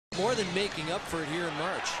than making up for it here in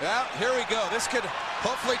March. Yeah, here we go. This could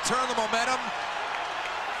hopefully turn the momentum.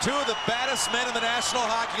 Two of the baddest men in the National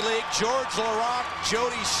Hockey League, George Laraque,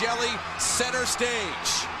 Jody Shelley, center stage.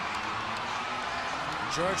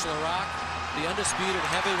 George Laraque, the undisputed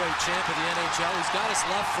heavyweight champ of the NHL. He's got his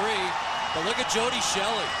left free, but look at Jody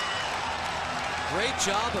Shelley. Great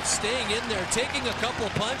job of staying in there, taking a couple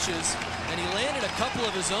of punches, and he landed a couple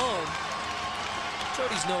of his own.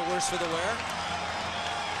 Jody's no worse for the wear.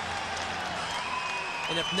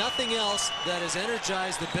 And if nothing else, that has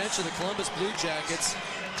energized the bench of the Columbus Blue Jackets.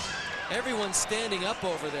 Everyone's standing up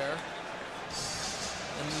over there.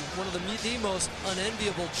 And one of the most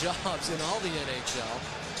unenviable jobs in all the NHL.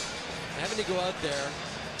 Having to go out there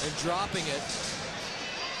and dropping it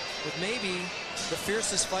with maybe the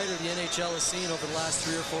fiercest fighter the NHL has seen over the last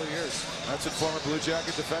 3 or 4 years. That's what former Blue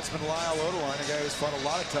Jacket defenseman Lyle Odoine, a guy who's fought a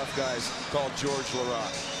lot of tough guys, called George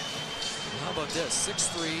Laraque. How about this?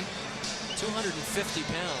 6'3", 250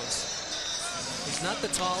 pounds. He's not the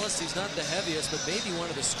tallest, he's not the heaviest, but maybe one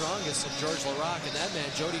of the strongest of George Laraque. And that man,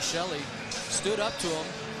 Jody Shelley, stood up to him,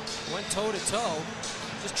 went toe-to-toe,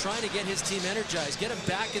 just trying to get his team energized, get him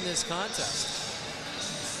back in this contest.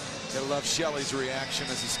 Gotta love Shelley's reaction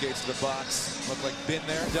as he skates to the box. Looked like been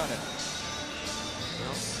there, done it.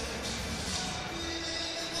 Well,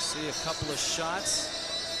 see a couple of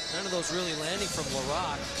shots. None of those really landing from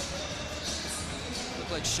Laraque.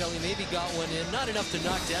 Looked like Shelley maybe got one in. Not enough to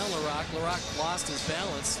knock down Laraque. Laraque lost his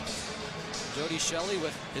balance. Jody Shelley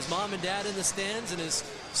with his mom and dad in the stands and his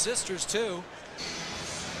sisters too.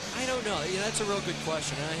 I don't know. You know, that's a real good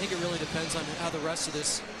question. And I think it really depends on how the rest of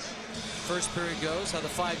this first period goes, how the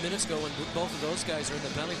 5 minutes go when both of those guys are in the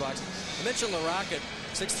penalty box. I mentioned Laraque at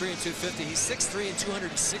 6'3" and 250. He's 6'3" and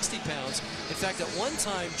 260 pounds. In fact, at one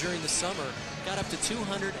time during the summer, got up to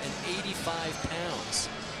 285 pounds.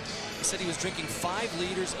 He said he was drinking 5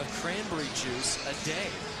 liters of cranberry juice a day.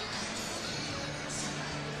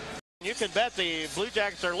 You can bet the Blue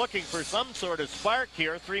Jackets are looking for some sort of spark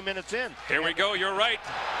here 3 minutes in. Here we go, you're right.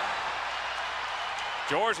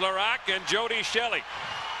 George Laraque and Jody Shelley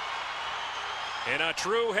in a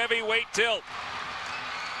true heavyweight tilt.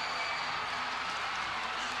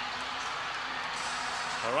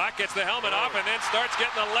 Laraque gets the helmet off and then starts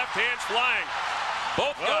getting the left hands flying.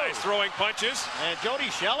 Both guys throwing punches. And Jody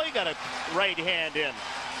Shelley got a right hand in.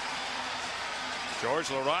 George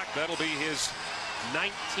Laraque, that'll be his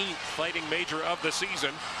 19th fighting major of the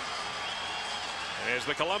season. As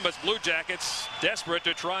the Columbus Blue Jackets desperate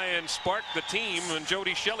to try and spark the team, and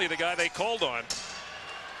Jody Shelley, the guy they called on.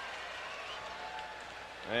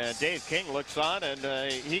 And Dave King looks on,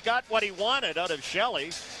 and he got what he wanted out of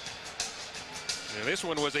Shelley. And this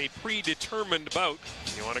one was a predetermined bout.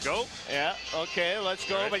 You want to go? Yeah, okay, let's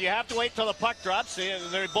go. Right. But you have to wait till the puck drops.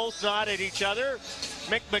 They're both nod at each other.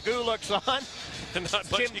 Mick Magoo looks on.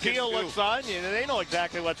 Tim Peel looks on. They know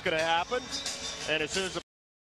exactly what's going to happen. And as soon as the